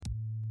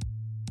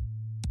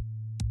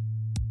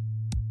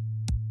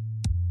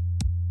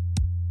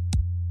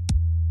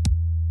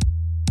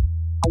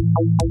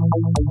Hello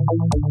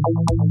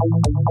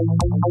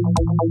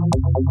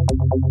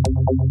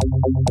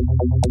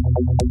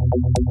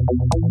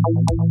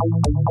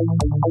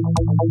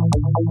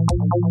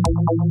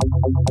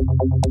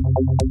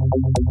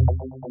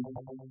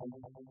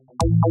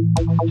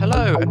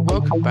and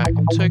welcome back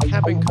to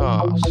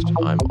Cabincast.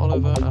 I'm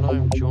Oliver and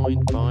I'm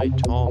joined by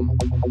Tom.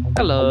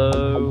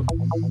 Hello.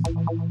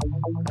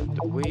 And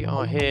we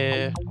are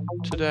here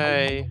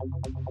today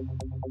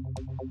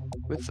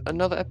with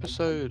another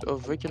episode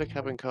of regular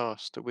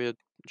Cabincast that we're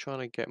trying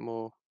to get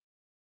more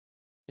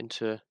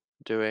into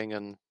doing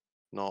and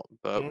not,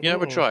 but we're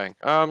Mhm. trying.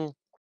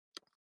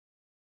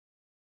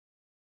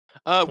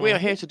 We are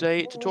here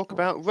today to talk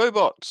about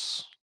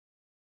robots.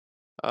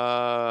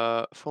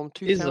 From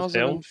Is a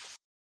film.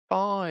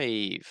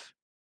 2005,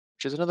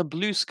 which is another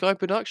Blue Sky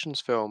Productions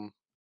film.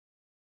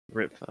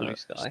 Rip Uh, Blue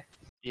Sky.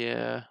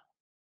 yeah,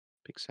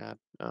 big sad.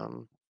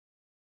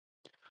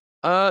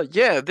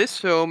 Yeah, this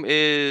film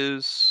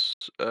is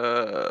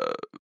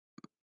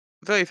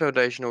very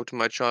foundational to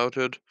my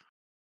childhood.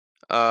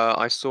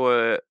 I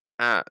saw it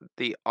at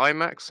the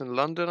IMAX in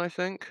London, I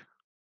think.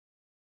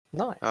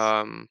 Nice.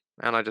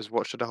 And I just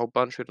watched it a whole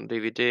bunch of it on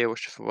DVD. I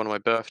watched it for one of my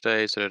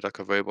birthdays. I did like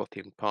a robot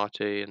themed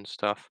party and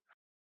stuff.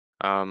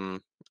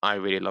 Um, I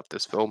really love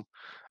this film.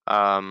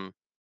 Um,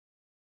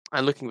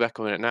 and looking back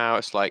on it now,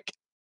 it's like,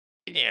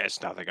 yeah,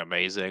 it's nothing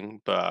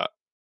amazing, but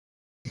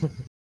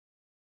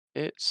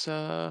it's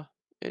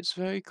it's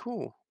very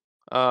cool.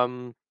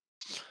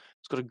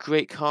 It's got a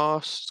great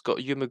cast. It's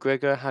got Ewan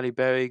McGregor, Halle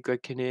Berry,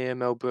 Greg Kinnear,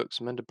 Mel Brooks,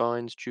 Amanda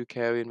Bynes, Drew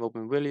Carey, and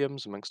Robin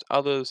Williams, amongst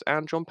others.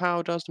 And John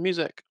Powell does the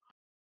music.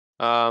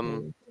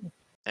 Um, Mm,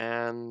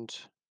 and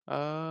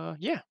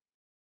yeah,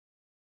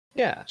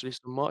 yeah. it's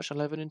released on March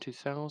 11 in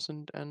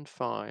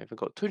 2005. It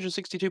got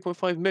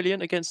 262.5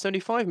 million against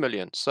 75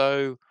 million,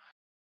 so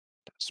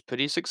that's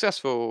pretty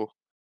successful.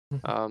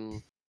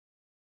 Um,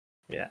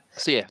 Yeah.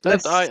 so yeah,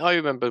 that Let's I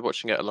remember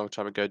watching it a long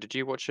time ago. Did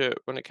you watch it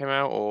when it came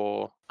out,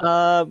 or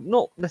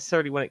not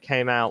necessarily when it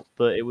came out,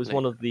 but it was later?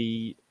 one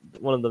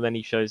of the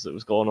many shows that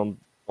was going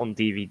on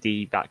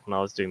DVD back when I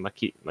was doing my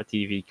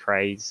TV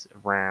craze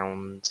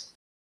around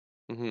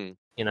Hmm.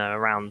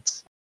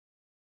 around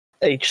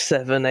age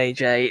 7,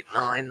 age 8,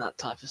 9, that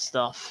type of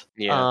stuff.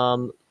 Yeah.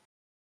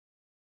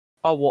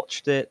 I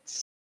watched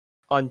it.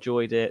 I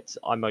enjoyed it.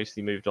 I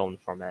mostly moved on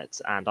from it,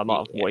 and I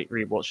might have Yeah.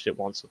 rewatched it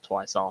once or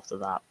twice after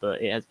that.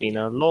 But it has been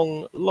Yeah. a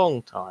long,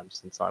 long time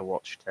since I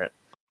watched it.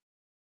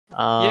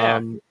 Yeah.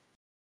 Um,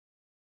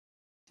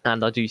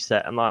 and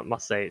I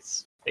must say,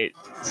 it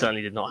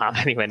certainly did not have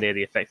anywhere near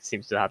the effect it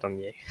seems to have had on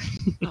you.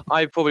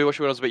 I probably watched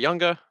it when I was a bit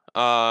younger.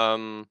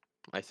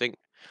 I think,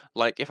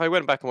 like, if I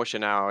went back and watched it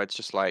now, it's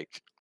just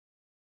like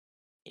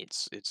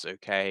it's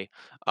okay.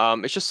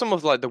 It's just some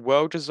of like the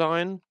world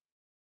design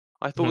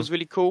I thought Mhm. was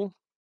really cool.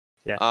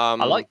 Yeah,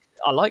 Um,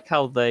 I like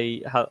how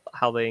they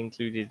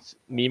included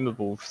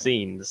memeable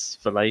scenes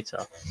for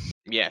later.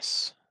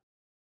 yes,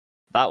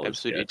 That was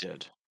absolutely good.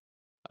 did.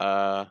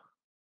 Uh,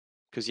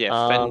 because yeah,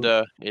 Um,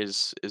 Fender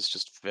is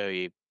just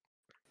very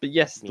but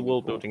yes, the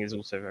world memeable. building is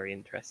also very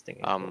interesting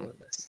and cool Um, in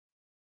this.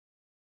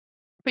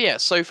 but yeah,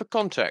 so for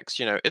context,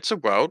 it's a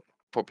world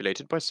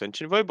populated by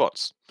sentient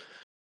robots.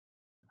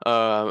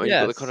 And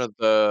you've got the kind Yes.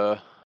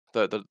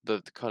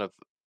 of the kind of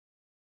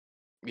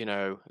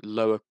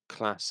lower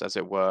class, as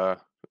it were,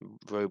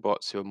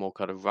 robots who are more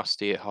kind of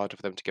rusty, harder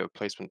for them to get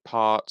replacement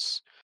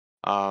parts.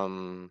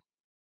 Um,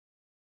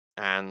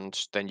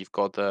 and then you've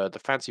got the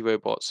fancy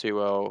robots who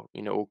are,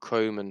 all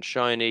chrome and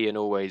shiny and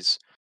always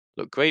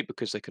look great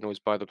because they can always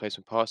buy the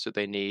replacement parts that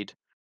they need.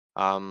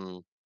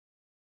 Um,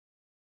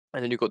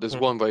 and then you've got this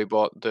Mhm. one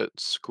robot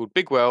that's called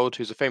Big World,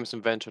 who's a famous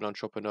inventor and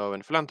entrepreneur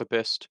and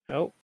philanthropist.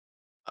 Oh.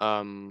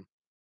 Um,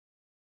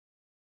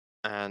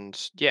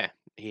 and yeah,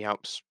 he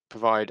helps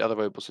provide other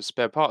robots with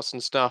spare parts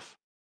and stuff.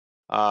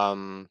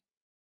 Um,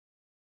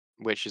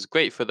 which is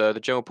great for the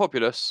general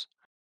populace.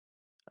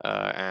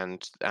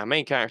 And our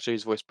main character,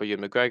 who's voiced by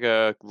Ewan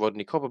McGregor,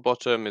 Rodney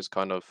Copperbottom, is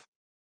kind of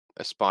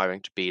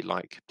aspiring to be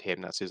like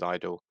him. That's his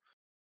idol.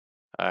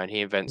 And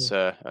he invents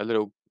Mm. a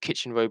little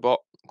kitchen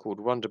robot called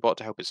Wonderbot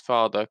to help his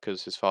father,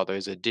 because his father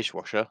is a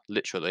dishwasher,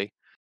 literally.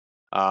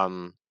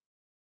 Um,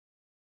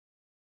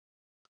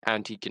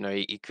 and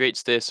he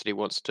creates this, and he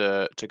wants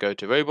to go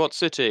to Robot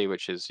City,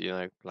 which is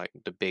like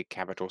the big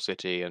capital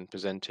city, and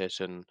present it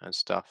and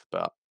stuff.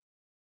 But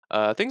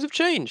things have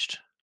changed,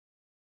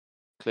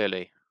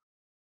 clearly.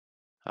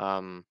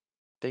 Um,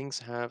 things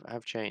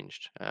have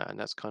changed, and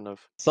that's kind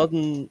of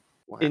Sudden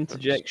what happens.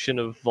 interjection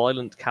of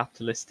violent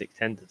capitalistic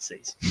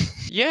tendencies.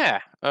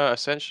 Yeah,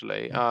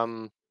 essentially.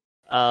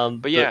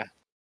 But But yeah,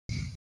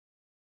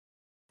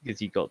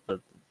 because you got the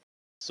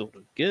sort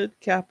of good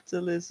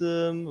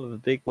capitalism of a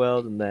big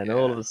world, and then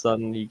all of yeah, a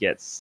sudden he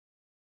gets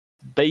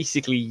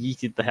basically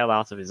yeeted the hell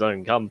out of his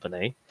own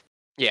company,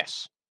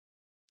 yes.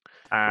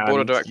 The board of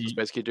and directors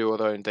basically do all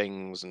their own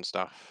things and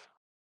stuff.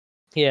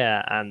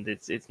 yeah, and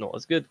it's not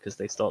as good because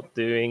they start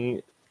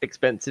doing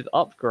expensive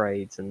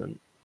upgrades and then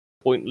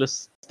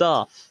pointless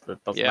stuff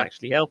that doesn't Yeah,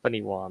 actually help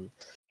anyone.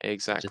 Just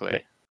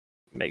exactly.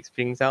 makes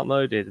things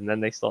outmoded, and then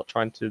they start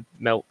trying to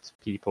melt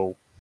people.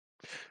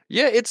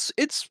 Yeah, it's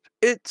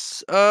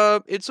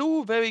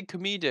all very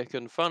comedic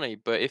and funny,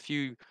 but if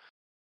you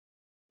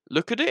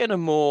look at it in a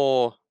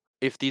more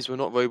if these were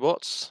not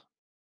robots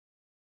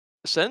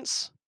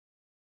sense,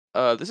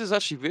 this is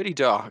actually really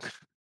dark.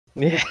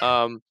 Yeah.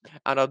 Um,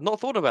 and I'd not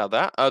thought about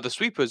that. The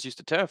sweepers used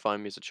to terrify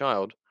me as a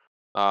child.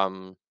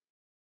 Um,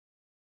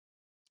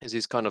 is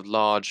these kind of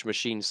large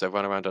machines that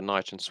run around at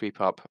night and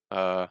sweep up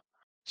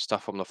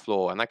stuff on the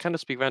floor, and that can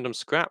just be random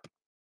scrap.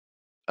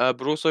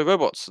 But also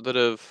robots that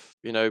have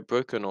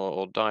broken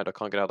or died or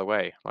can't get out of the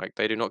way. Like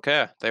they do not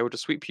care. They will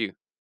just sweep you.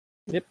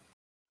 Yep.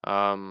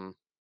 Um,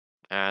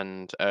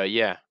 and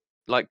yeah,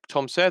 like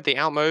Tom said, the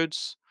out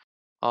modes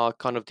are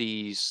kind of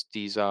these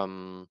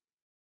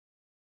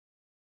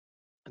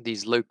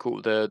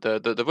local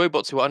the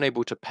robots who are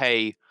unable to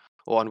pay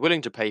or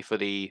unwilling to pay for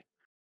the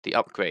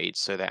upgrades,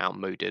 so they're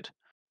outmoded.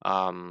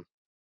 Um,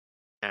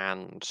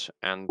 and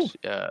Ooh.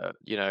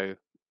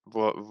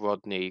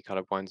 Rodney kind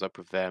of winds up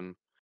with them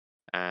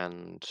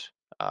and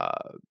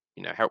uh,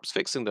 helps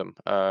fixing them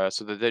so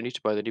that they don't need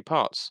to buy the new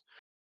parts,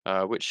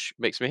 which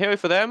makes me a hero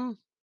for them.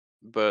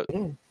 But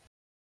Mm.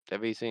 for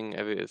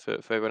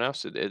everyone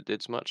else,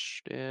 it's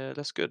much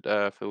less good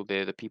for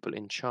the people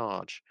in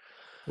charge.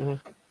 Mhm.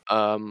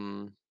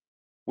 Um,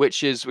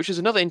 which is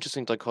another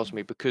interesting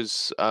dichotomy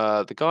because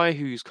the guy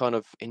who's kind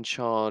of in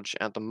charge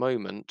at the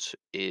moment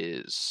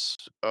is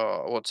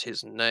what's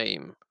his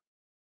name?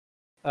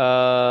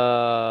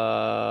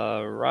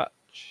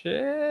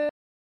 Ratchet.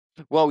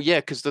 Well, yeah,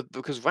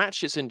 because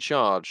Ratchet's in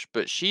charge,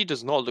 but she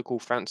does not look all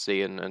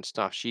fancy and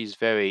stuff. She's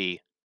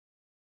very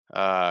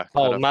kind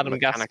Oh, of Madam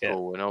Gasket.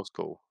 mechanical and old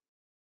school.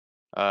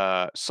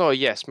 So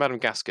yes, Madam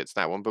Gasket's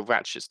that one, but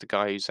Ratchet's the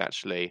guy who's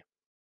actually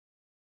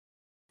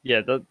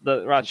Yeah, the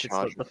in Ratchet's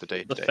charge of the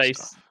the day-to-day face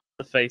stuff.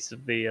 of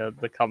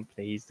the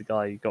company. He's the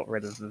guy who got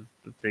rid of the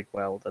big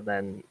world, and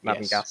then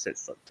Madam Yes,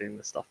 Gasset's like, doing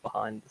the stuff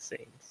behind the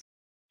scenes.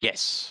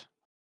 yes,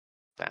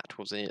 that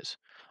was it.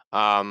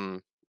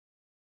 Um,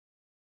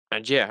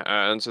 and yeah,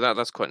 and so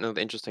that's quite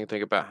another interesting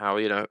thing about how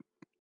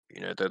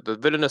the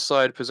villainous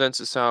side presents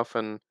itself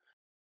and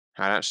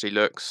how it actually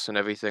looks and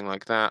everything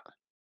like that.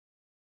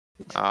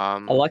 I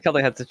Um, like how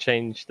they had to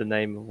change the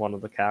name of one of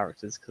the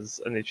characters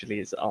because initially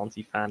it's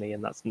Auntie Fanny,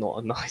 and that's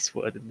not a nice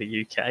word in the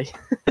UK.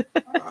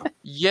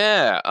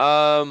 yeah,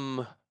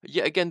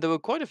 yeah. Again, there were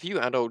quite a few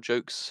adult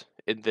jokes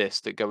in this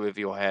that go over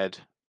your head.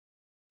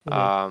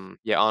 Mhm.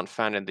 Yeah, Aunt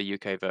Fan in the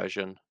UK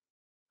version,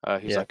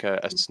 who's Yeah. like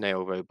a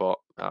snail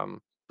robot.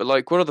 But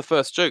like one of the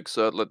first jokes,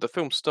 like the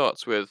film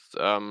starts with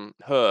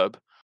Herb,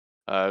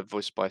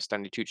 voiced by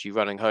Stanley Tucci,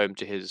 running home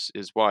to his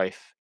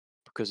wife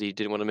because he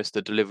didn't want to miss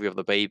the delivery of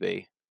the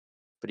baby,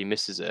 but he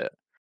misses it.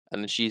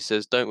 And then she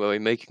says, "Don't worry,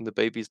 making the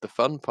baby's the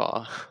fun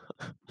part."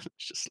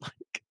 It's just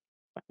like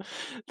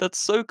that's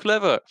so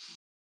clever,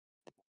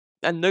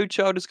 and no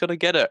child is gonna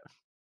get it.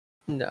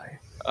 No.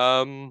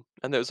 And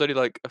it was only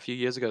like a few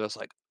years ago. That's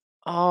like,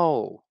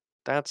 oh,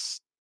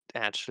 that's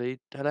actually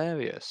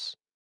hilarious.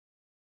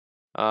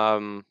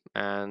 And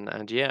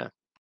yeah,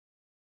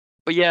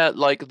 but yeah,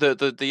 like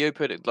the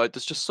open, like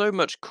there's just so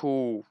much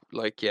cool,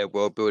 like yeah,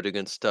 world building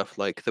and stuff.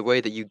 Like the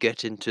way that you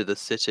get into the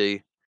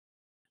city,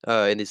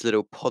 in these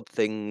little pod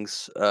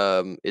things,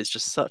 is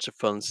just such a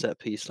fun set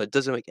piece. Like,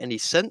 doesn't make any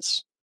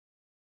sense.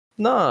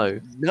 No.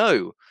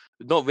 No,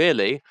 not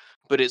really,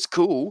 but it's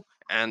cool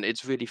and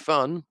it's really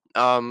fun.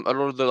 A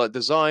lot of the like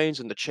designs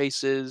and the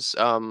chases.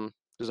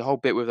 There's a whole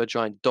bit with a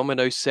giant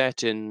domino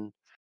set in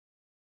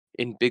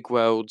Big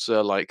World's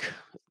like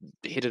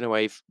hidden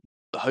away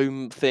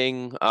home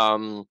thing.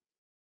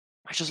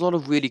 It's just a lot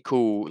of really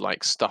cool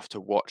like stuff to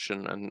watch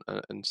and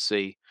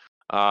see.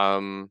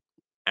 Um,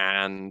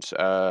 and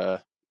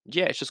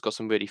yeah, it's just got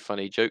some really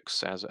funny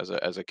jokes as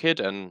a kid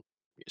and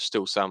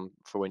still some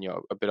for when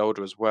you're a bit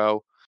older as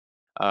well.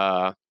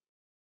 Uh,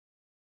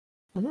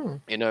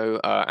 Mhm.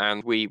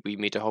 and we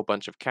meet a whole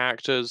bunch of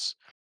characters.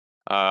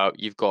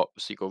 You've got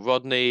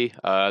Rodney,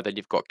 then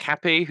you've got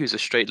Cappy, who's a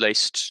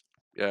straight-laced,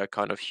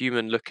 kind of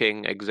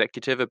human-looking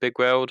executive at Big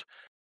World,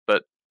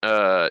 but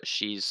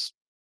she's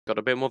got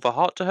a bit more of a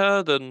heart to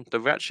her than the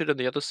Ratchet and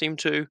the others seem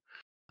to.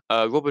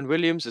 Robin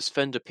Williams is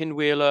Fender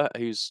Pinwheeler,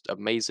 who's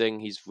amazing.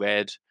 He's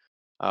red,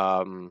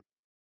 um,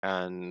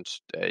 and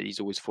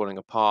he's always falling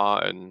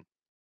apart, and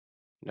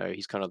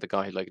he's kind of the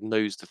guy who like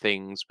knows the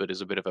things but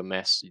is a bit of a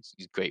mess.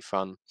 He's great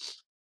fun.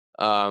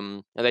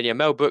 And then yeah,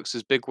 Mel Brooks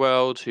is Big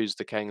World, who's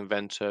the Kang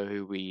inventor,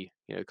 who we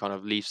kind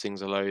of leaves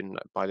things alone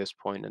by this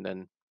point, and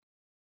then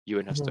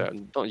Ewan has Mhm.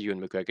 to not Ewan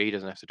McGregor, he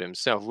doesn't have to do it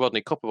himself.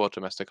 Rodney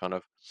Copperbottom has to kind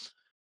of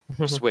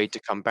persuade to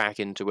come back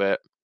into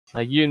it.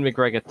 Ewan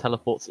McGregor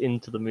teleports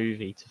into the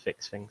movie to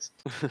fix things.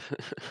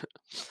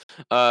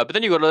 But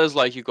then you got others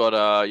like you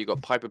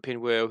got Piper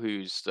Pinwheel,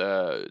 who's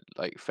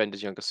like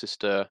Fender's younger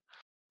sister,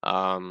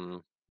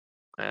 um,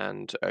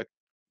 and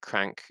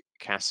Crank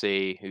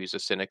Cassie, who's a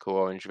cynical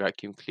orange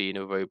vacuum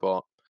cleaner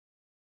robot,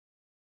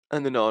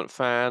 and then Aunt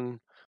Fan,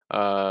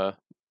 uh,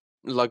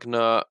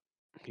 Lugnut,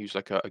 who's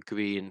like a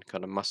green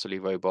kind of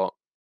muscly robot,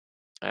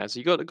 So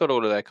you got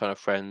all of their kind of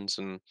friends,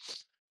 and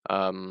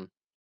um,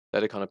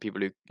 they're the kind of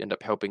people who end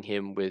up helping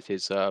him with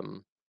his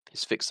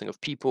fixing of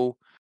people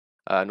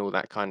and all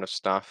that kind of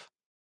stuff.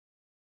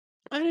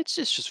 And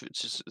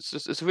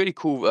it's a really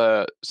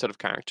cool set of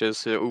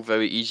characters who are all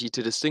very easy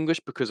to distinguish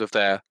because of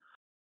their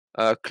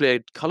clear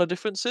color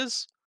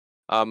differences,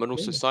 and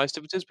also Mm. size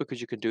differences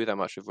because you can do that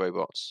much with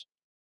robots,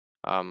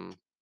 um,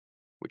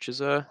 which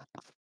is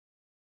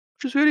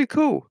which is really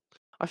cool.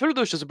 I feel like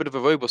there was just a bit of a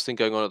robots thing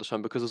going on at the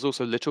time because there's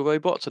also Little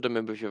Robots. I don't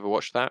remember if you ever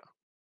watched that.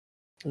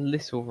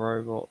 Little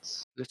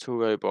robots. Little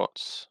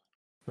Robots.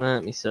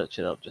 Let me search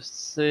it up just to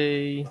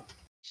see.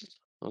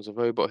 There was a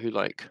robot who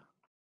like,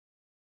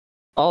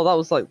 Oh, that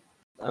was like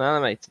an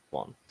animated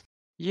one,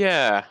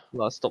 yeah,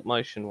 like a stop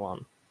motion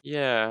one.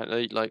 yeah,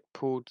 they like Like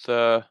pulled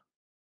a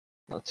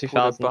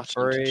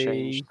button to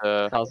change 2003,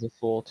 the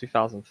 2004,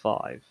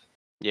 2005.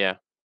 yeah.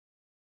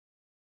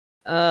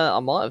 I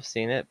might have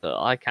seen it,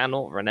 but I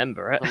cannot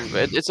remember it.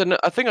 It's an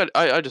I think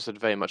I just had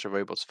very much a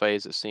robots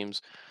phase. It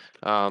seems.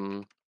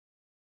 Um,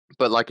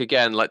 But like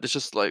again, like there's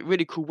just like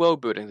really cool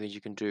world building things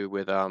you can do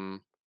with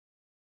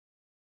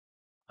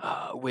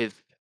uh,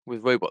 with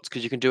with robots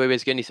because you can do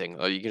basically anything.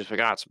 Like you can just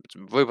figure out it's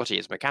roboty,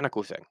 it's a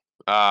mechanical thing.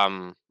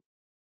 Um,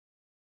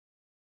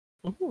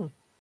 Mhm.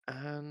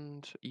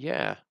 and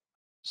yeah,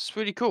 it's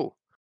really cool.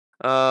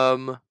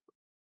 Um,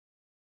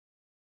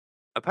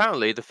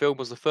 Apparently the film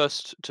was the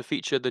first to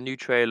feature the new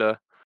trailer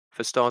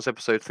for Star Wars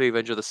Episode 3: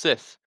 Revenge of the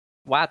Sith.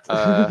 What?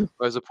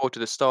 Whereas reported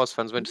that Star Wars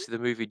fans went to see the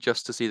movie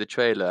just to see the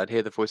trailer and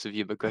hear the voice of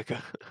Ewan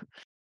McGregor,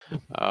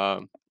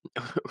 um,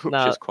 which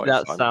No, is quite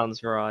that fun.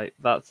 sounds right.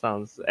 That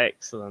sounds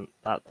excellent.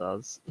 That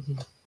does.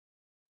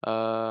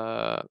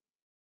 Uh,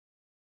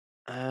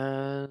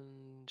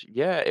 And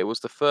yeah, it was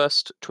the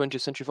first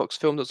 20th Century Fox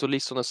film that was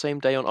released on the same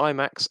day on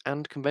IMAX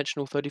and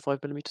conventional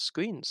 35 mm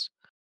screens.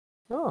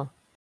 Oh,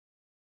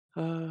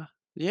 Uh,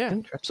 yeah.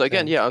 So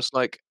again, interesting. yeah, I was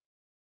like,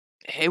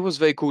 it was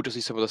very cool to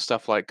see some of the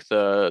stuff like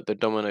the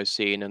domino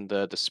scene and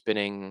the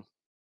spinning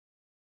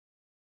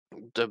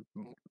the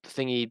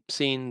thingy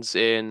scenes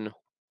in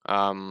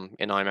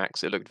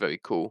IMAX. It looked very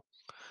cool.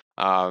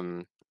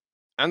 Um,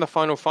 and the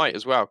final fight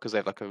as well because they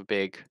have like a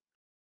big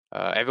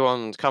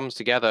everyone comes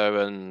together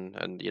and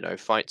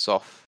fights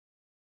off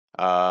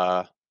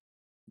uh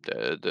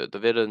the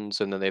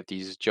villains, and then they have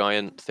these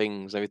giant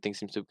things. Everything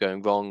seems to be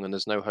going wrong, and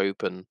there's no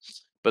hope. And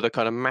but they're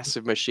kind of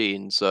massive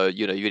machines, so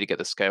you really get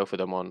the scale for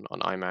them on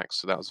IMAX.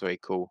 So that was very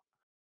cool.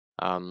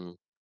 Um,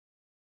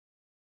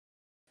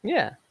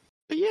 Yeah.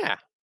 but yeah,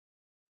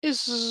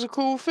 this is a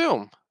cool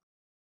film.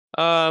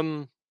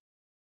 Um,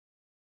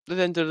 they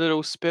then did a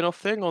little spin-off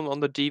thing on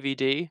the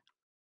DVD,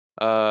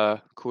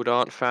 called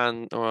Aunt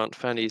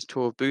Fanny's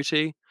Tour of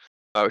Booty,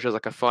 which was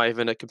like a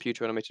 5-minute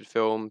computer animated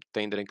film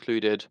thing that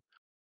included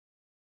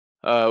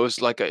it was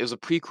a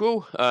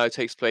prequel. It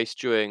takes place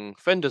during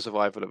Fender's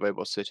arrival at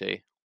Robot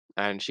City,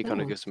 and she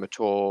kind of Hmm. gives him a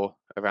tour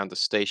around the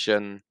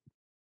station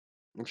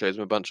and shows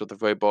him a bunch of the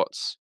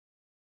robots.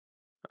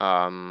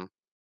 Um,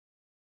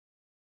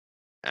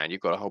 and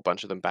you've got a whole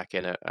bunch of them back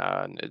in it,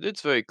 and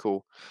it's very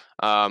cool.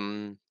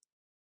 Um,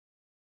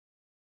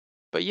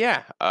 but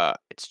yeah,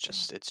 it's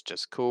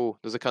just cool.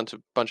 There's a kind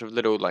of bunch of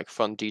little like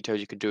fun details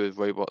you can do with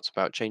robots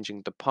about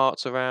changing the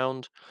parts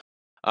around.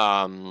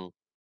 Um,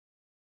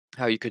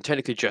 how you can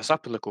technically dress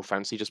up and look all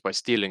fancy just by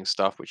stealing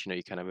stuff, which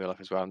you can in real life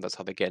as well. And that's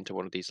how they get into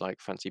one of these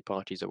like fancy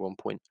parties at one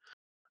point.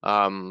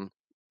 Um,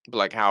 but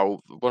like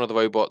how one of the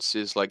robots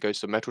is like goes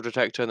to a metal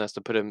detector and has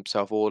to put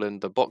himself all in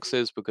the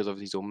boxes because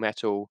obviously he's all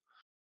metal.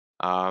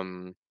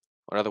 Um,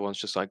 Another one's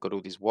just like got all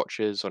these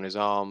watches on his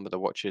arm, but the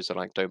watches are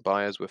like don't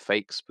buy us, we're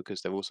fakes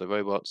because they're also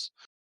robots.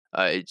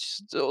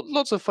 It's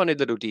lots of funny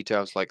little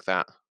details like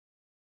that.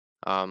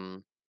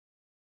 Um,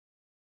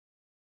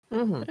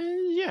 Hmm.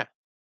 yeah.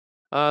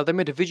 They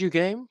made a video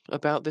game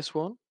about this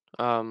one,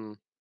 um,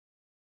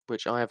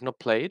 which I have not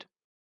played,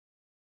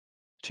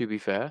 to be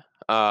fair.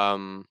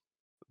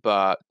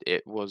 But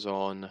it was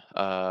on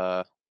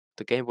the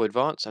Game Boy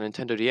Advance and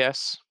Nintendo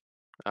DS.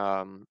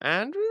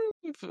 And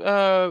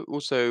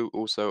also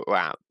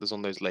wow, it was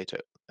on those later.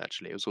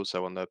 Actually, it was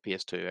also on the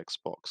PS2,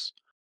 Xbox,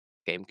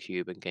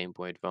 GameCube, and Game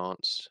Boy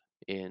Advance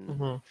in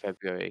Hmm.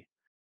 February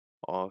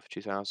of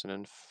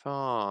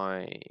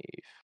 2005.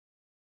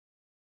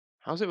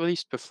 How was it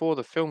released before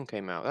the film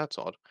came out? That's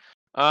odd.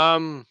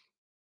 Um,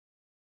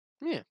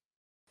 yeah,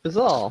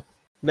 Bizarre. but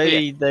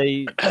Maybe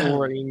they yeah,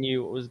 already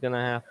knew what was going to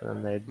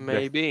happen and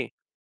maybe.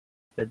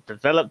 they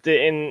developed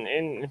it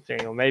in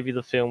thing, or maybe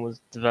the film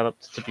was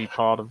developed to be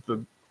part of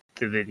the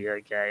video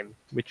game,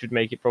 which would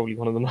make it probably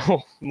one of the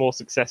more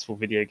successful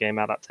video game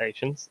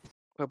adaptations.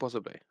 Well,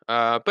 possibly.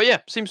 But yeah,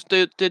 seems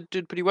did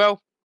pretty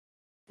well.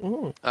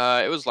 Mm.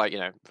 It was like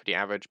pretty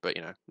average, but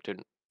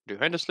didn't do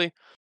horrendously.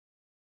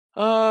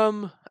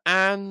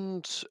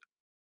 And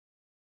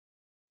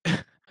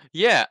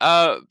yeah,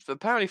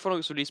 apparently following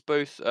its release,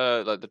 both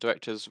like the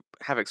directors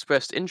have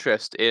expressed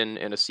interest in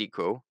a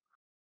sequel.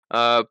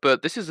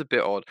 But this is a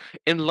bit odd.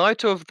 In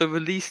light of the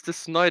release the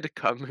Snyder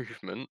Cut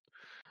movement,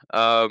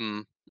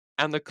 um,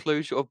 and the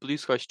closure of Blue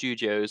Sky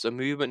Studios, a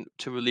movement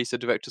to release a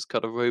director's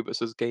cut of Robots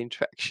has gained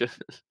traction.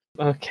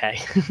 Okay.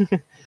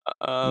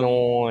 um,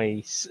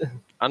 Nice.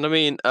 and I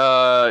mean,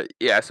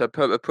 yeah. So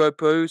a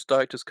proposed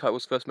director's cut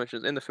was first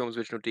mentioned in the film's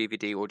original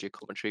DVD audio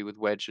commentary with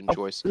Wedge and I've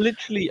Joyce.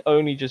 literally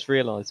only just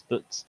realised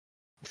that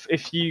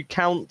if you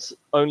count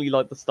only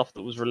like the stuff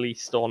that was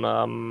released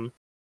on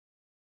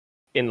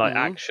in like Hmm.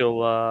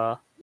 actual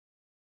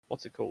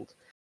what's it called?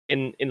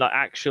 In like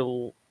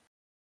actual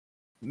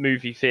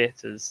movie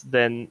theaters,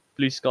 then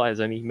Blue Sky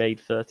has only made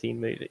 13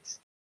 movies.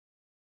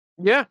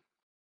 Yeah,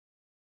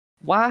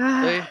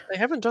 Wow. they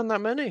haven't done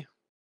that many.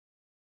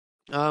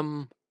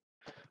 Um,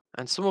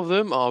 and some of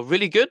them are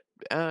really good,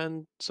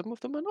 and some of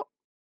them are not.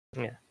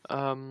 Yeah.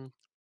 Um,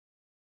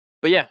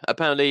 but yeah,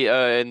 apparently,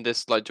 in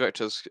this like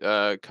director's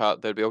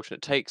cut, there'd be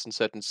alternate takes in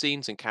certain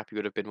scenes, and Cappy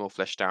would have been more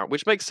fleshed out,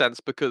 which makes sense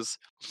because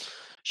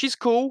she's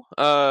cool.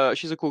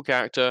 She's a cool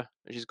character.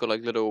 She's got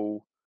like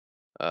little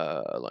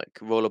like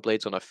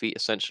rollerblades on her feet.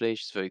 Essentially,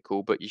 she's very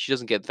cool, but she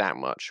doesn't get that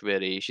much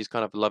really. She's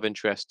kind of a love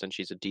interest, and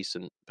she's a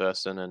decent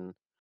person, and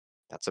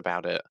that's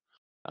about it.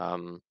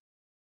 Um,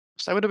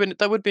 so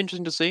that would be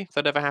interesting to see if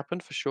that ever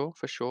happened for sure,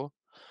 for sure.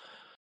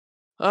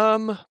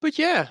 But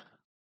yeah,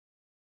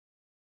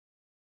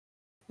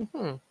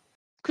 Hmm.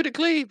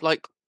 critically,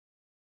 like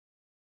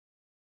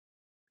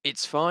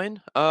it's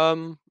fine.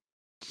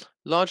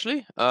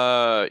 Largely,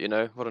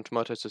 Rotten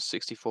Tomatoes is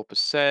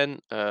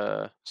 64%,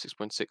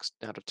 6.6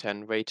 out of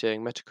 10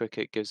 rating.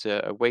 Metacritic gives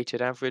it a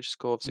weighted average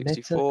score of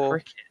 64.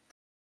 Metacritic.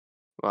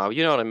 Well,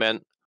 you know what I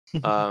meant.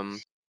 Um,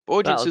 That was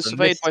audiences a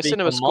surveyed by misspeak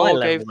Cinema on my Score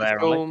gave level the there,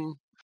 Alex. film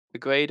a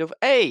grade of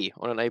A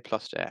on an A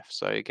plus to F.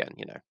 So again,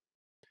 Mhm.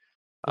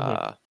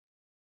 uh,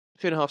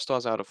 3.5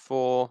 stars out of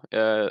 4.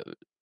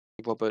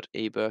 Robert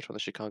Ebert on the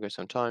Chicago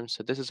Sun-Times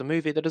said this is a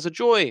movie that is a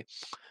joy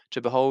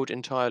to behold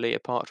entirely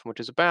apart from what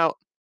it's about.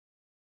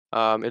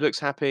 It looks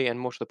happy, and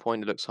more to the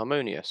point, it looks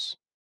harmonious.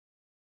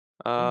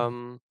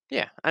 Mm.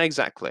 Yeah, and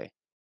exactly.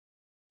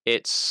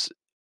 It's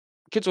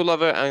kids will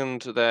love it,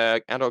 and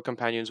their adult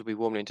companions will be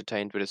warmly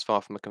entertained, but it's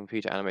far from a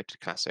computer animated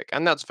classic,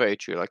 and that's very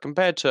true. Like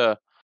compared to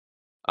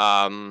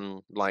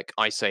like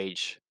Ice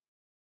Age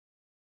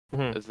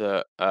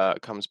Mhm.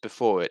 that comes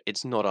before it,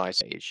 it's not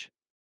Ice Age.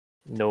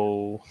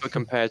 No, But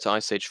compared to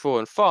Ice Age 4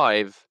 and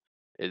 5,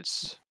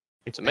 it's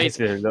it's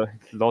amazing. better,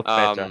 lot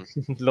better, Um,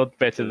 lot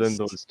better than because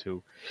those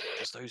two.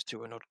 because those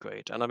two are not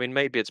great, and I mean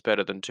maybe it's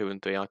better than 2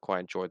 and 3. I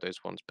quite enjoyed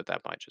those ones, but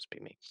that might just be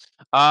me.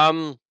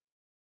 Um,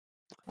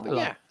 I but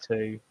like yeah,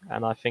 two,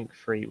 and I think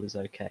three was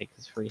okay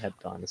because three had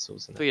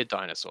dinosaurs in it. 3 are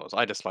dinosaurs.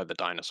 I just like the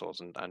dinosaurs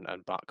and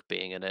Buck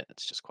being in it.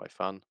 It's just quite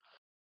fun.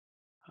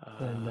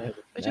 And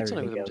They did something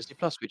everything with them on else, Disney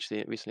Plus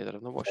recently that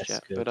I've not watched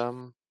less yet, but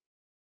good.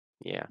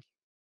 yeah,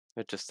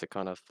 just to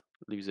kind of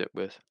lose it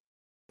with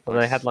Well,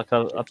 they had ice like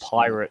a ships and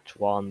pirate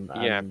one,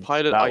 yeah, and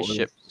pilot that ice was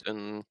ships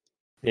and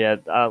yeah.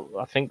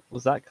 I think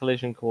was that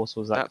Collision Course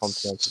or was that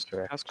Continental that's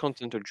Drift?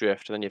 Continental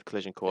Drift, and then you have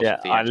Collision Course Yeah,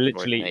 with the I asteroid and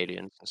literally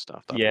aliens and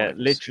stuff that I've not yeah even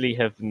seen. literally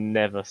have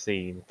never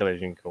seen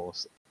Collision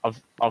Course.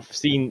 I've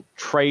seen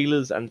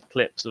trailers and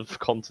clips of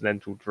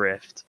Continental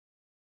Drift,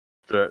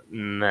 but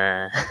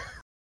nah.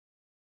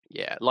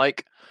 Yeah,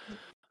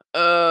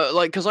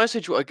 because Ice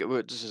Age.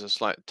 This is a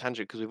slight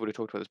tangent because we've already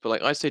talked about this, but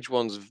like Ice Age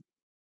One's,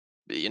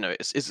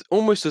 it's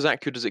almost as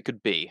accurate as it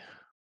could be,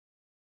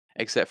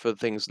 except for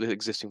things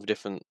existing for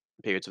different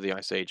periods of the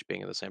Ice Age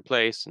being in the same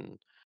place and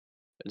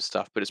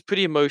stuff. But it's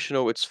pretty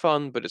emotional. It's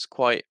fun, but it's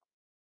quite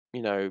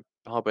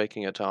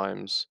heartbreaking at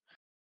times.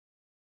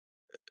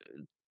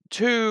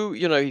 Two,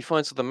 he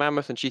finds the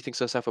mammoth and she thinks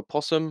herself a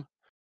possum,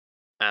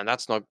 and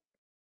that's not,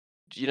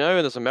 and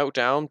there's a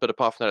meltdown. But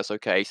apart from that, it's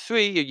okay.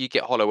 Three, you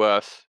get Hollow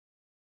Earth.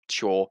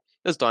 Sure,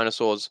 there's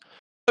dinosaurs.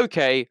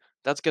 Okay,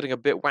 that's getting a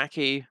bit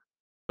wacky,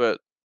 but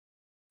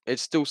it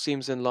still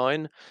seems in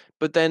line.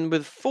 But then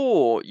with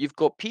four, you've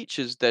got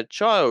Peaches, their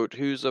child,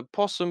 who's a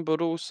possum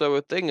but also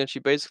a thing, and she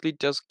basically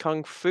does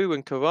kung fu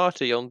and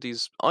karate on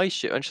these ice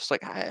ships. And she's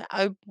like,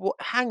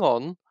 hang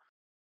on,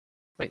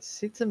 Wait,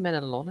 Six and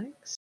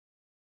Menelonics?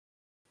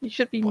 You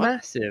should be what?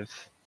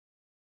 massive.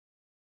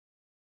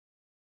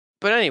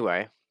 But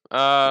anyway,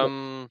 What?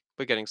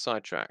 we're getting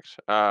sidetracked.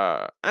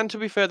 And to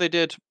be fair, they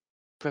did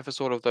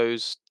preface all of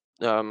those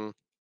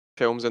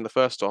films in the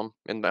first one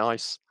in the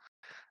ice.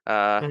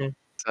 Uh, Mhm.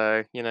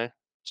 so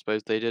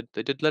suppose they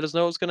did let us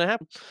know what's going to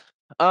happen.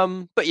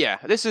 But yeah,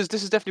 this is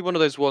definitely one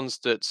of those ones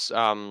that's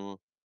kind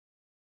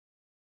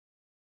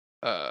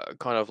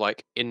of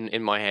like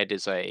in my head I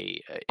is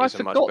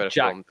a much forgot better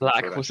Jack film than two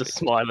Black was a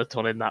actually.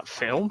 Smileton in that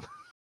film.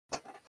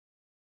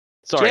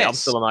 Sorry, I'm Yes,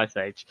 still on Ice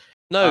Age.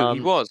 no, he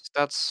Um, was.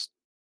 That's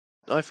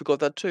I forgot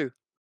that too.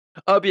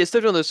 But yeah, it's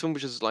definitely one of those films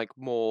which is like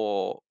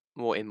more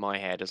in my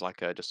head as like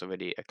just a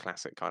really a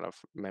classic kind of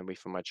memory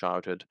from my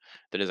childhood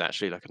than is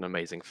actually like an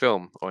amazing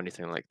film or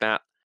anything like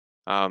that.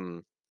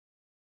 Um,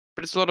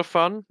 but it's a lot of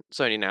fun. It's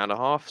only an hour and a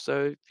half,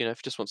 so if you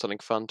just want something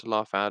fun to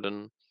laugh at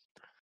and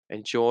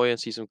enjoy and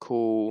see some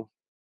cool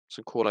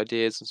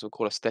ideas and some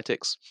cool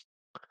aesthetics,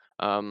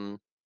 um,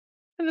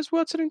 and it's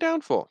worth sitting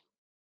down for.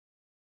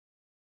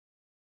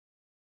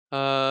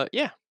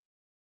 Yeah.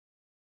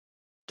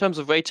 terms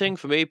of rating,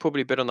 for me,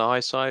 probably a bit on the high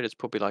side. It's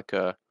probably like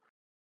a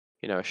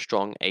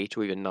strong 8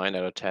 or even 9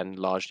 out of 10,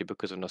 largely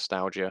because of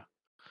nostalgia,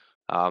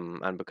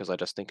 and because I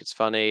just think it's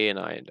funny and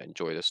I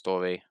enjoy the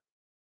story,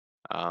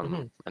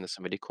 Mhm. and there's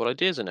some really cool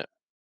ideas in it.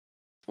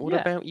 What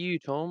Yeah, about you,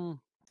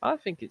 Tom? I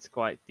think it's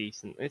quite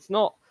decent. It's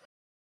not.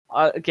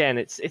 Again,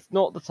 it's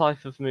not the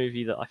type of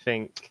movie that I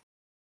think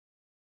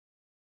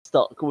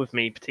stuck with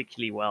me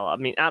particularly well. I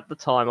mean, at the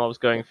time, I was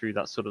going through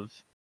that sort of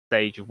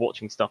stage of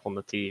watching stuff on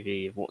the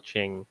TV,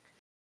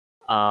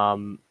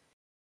 um,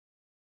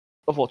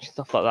 of watching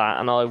stuff like that,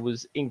 and I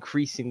was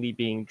increasingly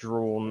being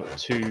drawn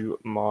to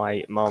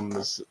my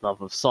mum's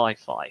love of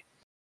sci-fi.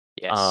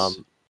 Yes.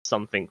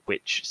 Something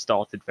which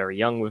started very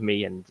young with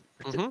me and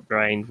Mhm.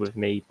 ingrained with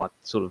me. My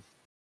sort of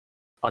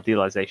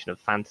idealization of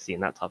fantasy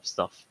and that type of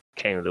stuff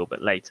came a little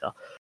bit later.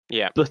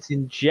 Yeah. But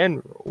in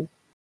general,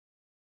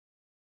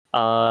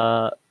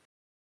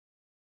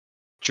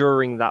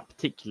 during that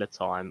particular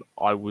time,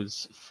 I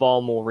was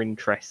far more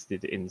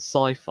interested in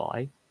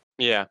sci-fi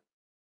Yeah.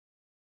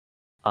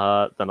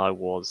 than I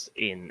was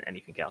in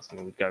anything else. I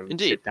mean, we'd go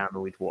Indeed. sit down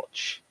and we'd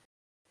watch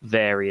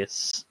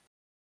various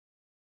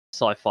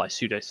sci-fi,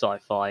 pseudo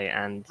sci-fi,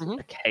 and Mhm.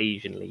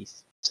 occasionally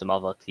some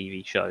other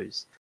TV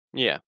shows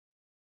Yeah.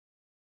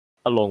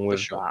 along For with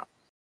sure.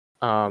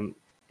 that.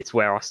 It's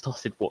where I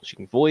started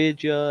watching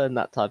Voyager and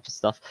that type of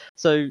stuff.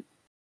 So,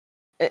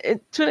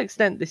 to an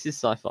extent, this is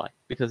sci-fi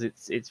because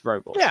it's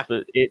robots, Yeah.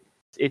 but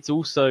it's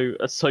also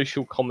a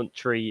social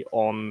commentary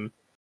on,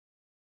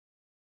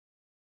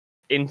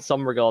 in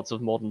some regards,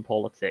 of modern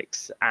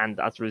politics, and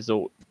as a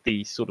result,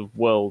 the sort of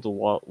world,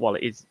 while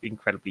it is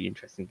incredibly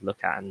interesting to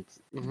look at and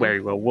Mhm.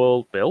 very well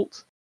world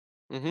built,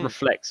 Mhm.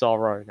 reflects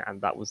our own, and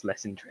that was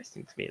less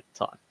interesting to me at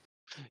the time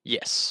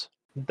Yes.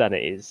 than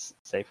it is,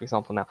 say, for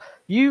example, now.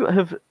 You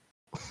have.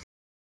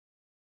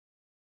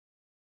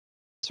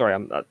 Sorry,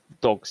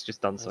 dog's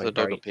just done The something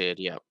dog very. appeared.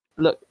 Yeah.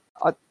 Look,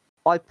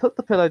 I put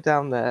the pillow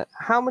down there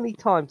how many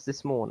times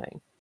this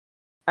morning,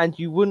 and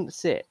you wouldn't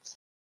sit,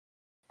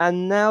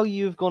 and now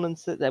you've gone and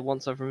sit there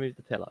once I've removed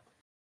the pillow.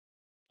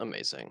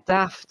 Amazing.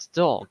 Daft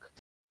dog.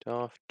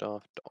 Daft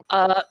dog.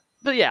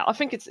 But yeah, I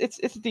think it's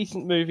a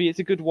decent movie. It's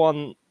a good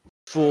one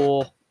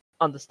for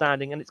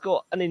understanding, and it's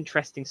got an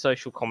interesting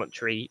social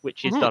commentary,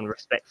 which is Mhm. done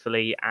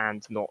respectfully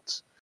and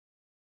not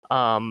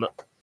an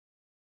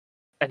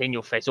in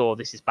your face. Oh,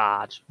 this is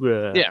bad.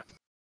 Yeah.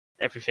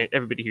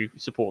 Everybody who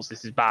supports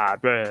this is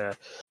bad.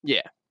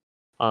 Yeah.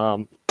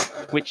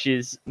 Which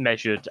is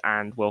measured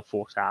and well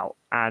thought out.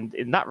 And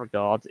in that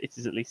regard, it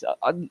is at least.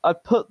 I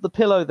put the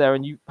pillow there,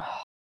 and you.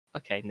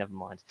 Okay, never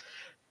mind.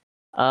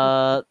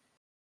 But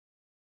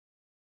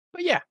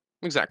yeah.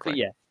 But Exactly.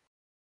 yeah.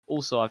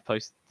 Also, I've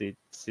posted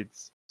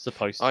Sid's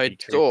supposed to I be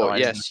saw. traumatized.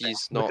 Yes,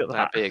 he's Look not at that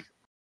that. big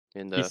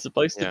in the. He's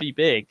supposed to Yeah. be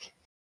big.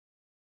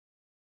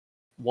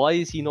 Why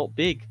is he not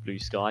big, Blue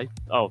Sky?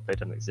 Oh, they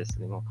don't exist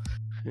anymore.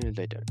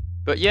 They don't.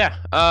 But yeah.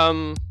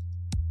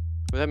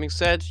 With that being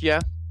said, yeah.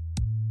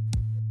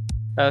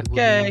 We'll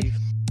Okay. leave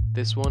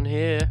this one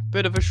here.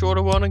 Bit of a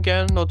shorter one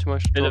again. Not too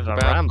much to Bit talk of a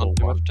about. ramble Not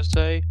too one. much to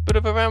say. Bit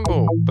of a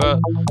ramble, but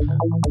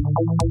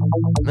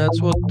that's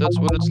what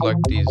it's like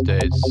these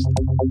days.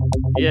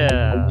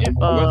 Yeah. Yeah,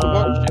 worth a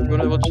watch if you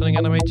want to watch something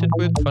animated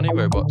with funny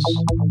robots.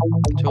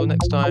 Until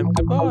next time,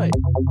 goodbye.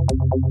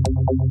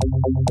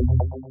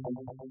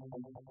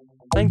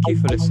 Thank you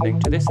for listening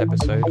to this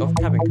episode of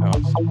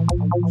Cabincast.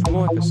 For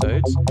more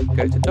episodes,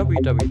 go to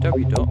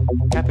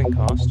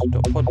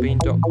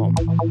www.cabincast.podbean.com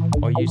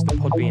or use the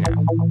Podbean app.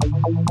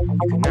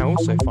 You can now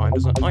also find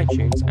us on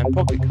iTunes and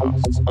Pocket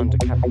Casts under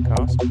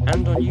Cabincast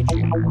and on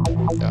YouTube.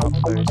 The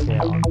uploads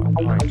here are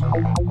quite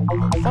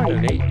behind.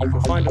 Finally, you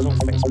can find us on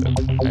Facebook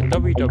at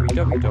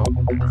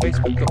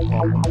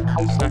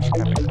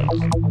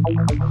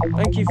www.facebook.com/Cabincast.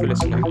 Thank you for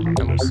listening, and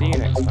we'll see you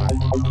next time.